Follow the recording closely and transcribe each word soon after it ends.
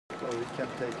So we can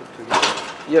take it together.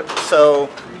 Yep. So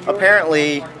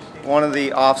apparently one of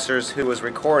the officers who was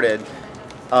recorded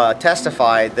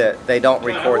testified that they don't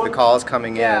record the calls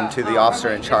coming in to the officer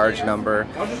in charge number,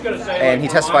 and he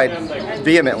testified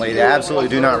vehemently they absolutely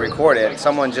do not record it.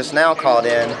 Someone just now called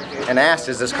in and asked,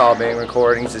 is this call being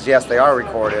recorded? He says yes, they are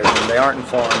recorded, and they aren't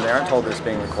informed, they aren't told it's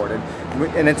being recorded,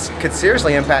 and it could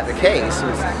seriously impact the case.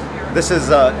 This is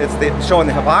showing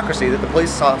the hypocrisy that the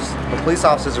police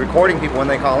officer is recording people when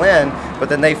they call in, but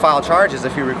then they file charges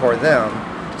if you record them.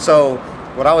 So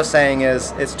what I was saying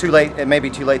is, it's too late. It may be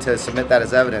too late to submit that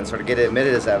as evidence or to get it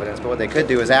admitted as evidence. But what they could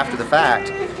do is, after the fact,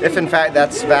 if in fact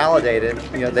that's validated,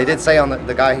 they did say on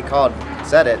the guy he called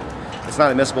said it. It's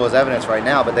not admissible as evidence right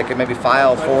now, but they could maybe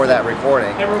file for that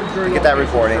recording, get that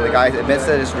recording. The guy admits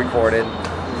that it's recorded,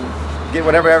 get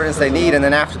whatever evidence they need, and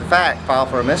then after the fact file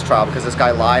for a mistrial because this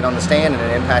guy lied on the stand and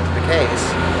it impacted the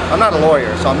case. I'm not a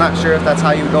lawyer, so I'm not sure if that's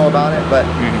how you would go about it, but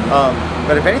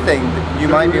if anything, you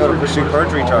might be able to pursue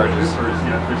perjury charges.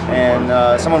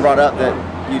 And someone brought up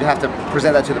that you'd have to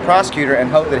present that to the prosecutor and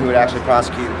hope that he would actually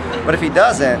prosecute. But if he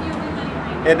doesn't,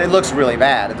 it looks really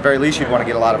bad. At the very least, you'd want to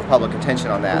get a lot of public attention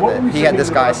on that. That he had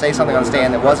this guy say something on the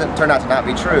stand that turned out to not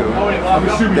be true,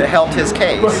 that helped his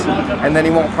case, and then he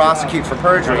won't prosecute for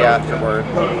perjury afterward.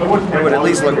 It would at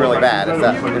least look really bad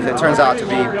if it turns out to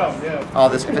be all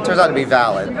this. If it turns out to be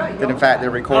valid, that in fact they're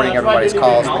recording everybody's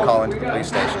calls when they call into the police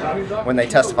station when they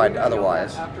testified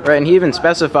otherwise. Right, and he even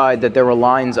specified that there were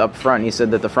lines up front. He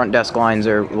said that the front desk lines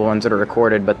are the ones that are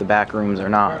recorded, but the back rooms are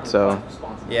not. So.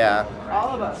 Yeah.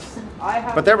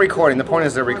 But they're recording. The point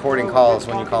is they're recording calls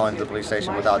when you call into the police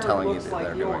station without telling you that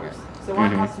they're doing it.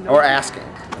 Or asking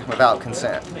without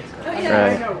consent.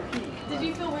 Right. Did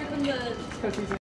you feel weird when the